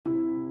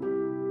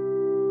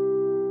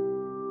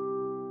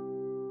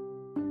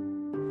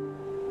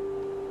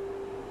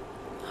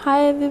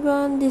Hi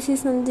everyone, this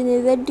is Nandini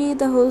Reddy,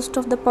 the host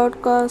of the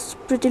podcast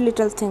Pretty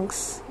Little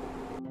Things.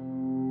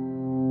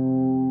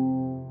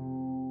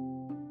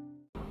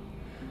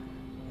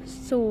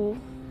 So,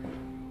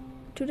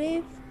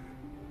 today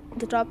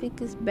the topic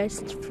is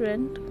best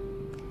friend.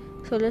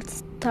 So,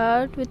 let's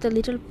start with a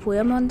little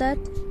poem on that.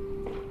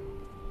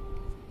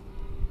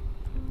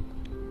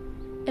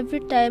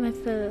 Every time I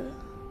fell,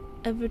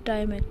 every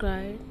time I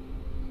cried,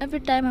 every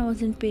time I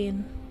was in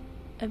pain,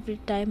 every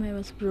time I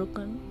was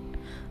broken,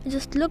 I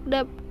just looked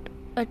up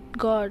at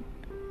God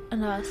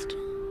and asked,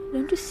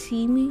 "Don't you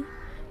see me?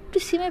 Don't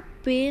you see my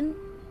pain?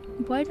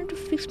 Why don't you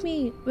fix me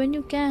when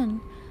you can?"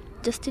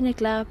 Just in a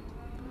clap.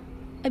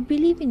 I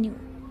believe in you.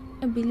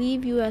 I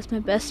believe you as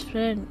my best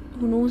friend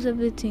who knows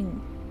everything.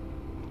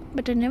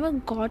 But I never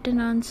got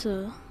an answer.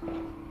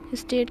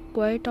 He stayed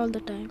quiet all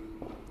the time.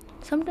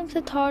 Sometimes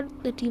I thought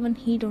that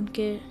even he don't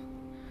care.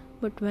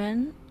 But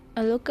when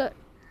I look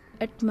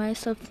at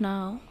myself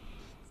now,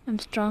 I'm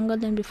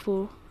stronger than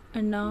before.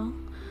 And now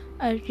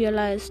I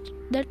realized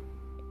that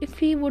if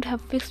he would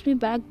have fixed me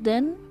back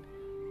then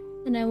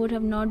I would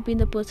have not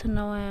been the person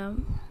now I am.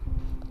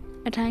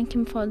 I thank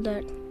him for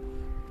that.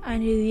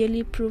 And he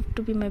really proved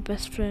to be my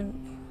best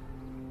friend.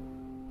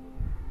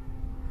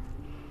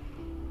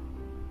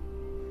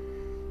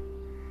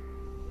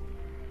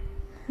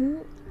 Who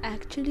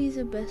actually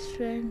is a best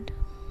friend?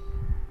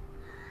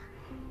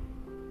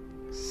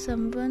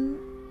 Someone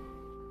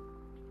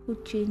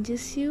who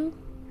changes you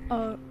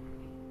or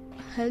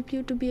help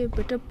you to be a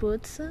better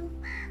person?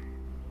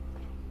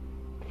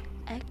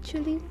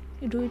 Actually,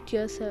 you do it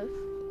yourself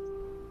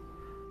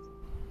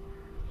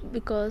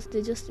because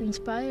they just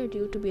inspired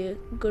you to be a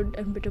good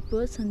and better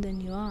person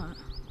than you are.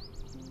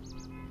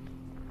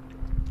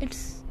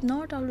 It's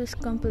not always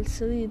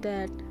compulsory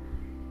that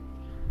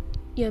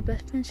your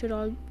best friend should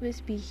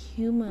always be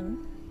human,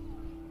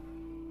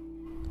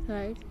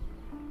 right?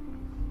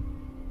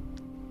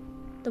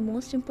 The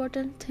most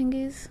important thing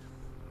is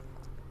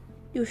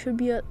you should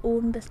be your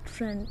own best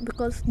friend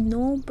because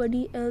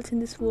nobody else in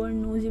this world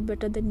knows you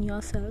better than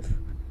yourself.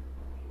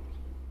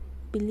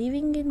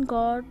 Believing in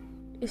God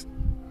is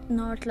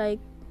not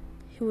like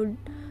he would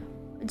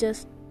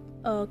just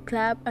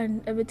clap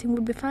and everything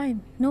would be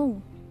fine.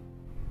 No,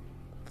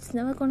 it's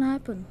never gonna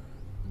happen.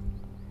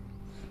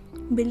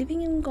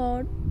 Believing in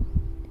God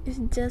is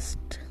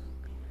just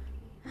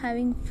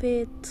having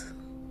faith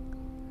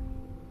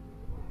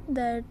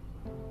that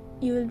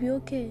you will be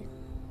okay.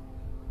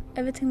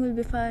 Everything will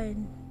be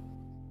fine.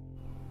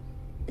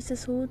 It's a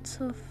source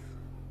of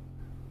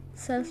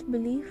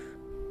self-belief.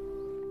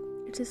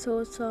 It's a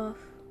source of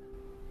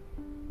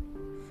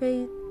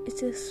faith.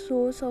 It's a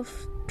source of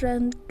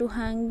strength to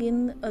hang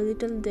in a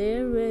little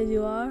there where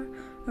you are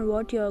and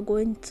what you are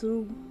going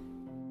through.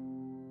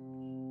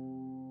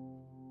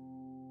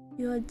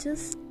 You are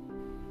just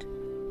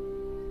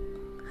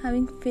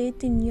having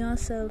faith in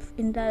yourself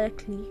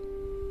indirectly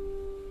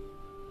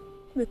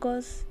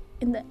because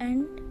in the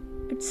end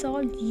it's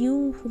all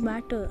you who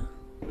matter.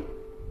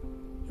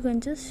 You can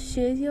just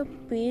share your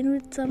pain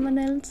with someone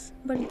else,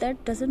 but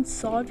that doesn't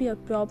solve your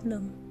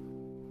problem.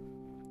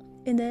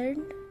 In the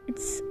end,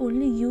 it's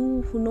only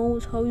you who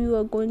knows how you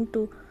are going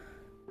to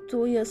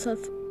throw yourself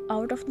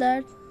out of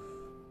that.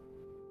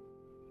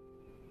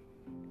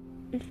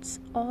 It's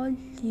all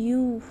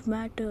you who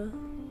matter.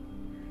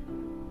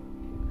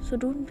 So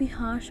don't be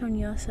harsh on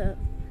yourself.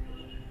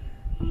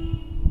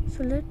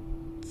 So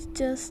let's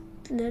just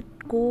let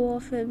go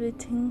of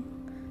everything.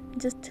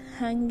 Just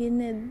hang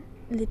in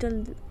a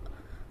little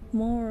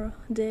more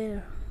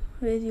there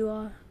where you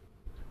are.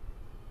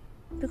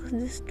 Because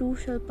this too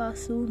shall pass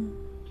soon.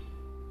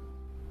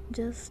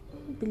 Just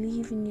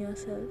believe in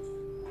yourself.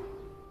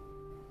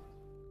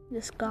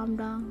 Just calm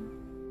down.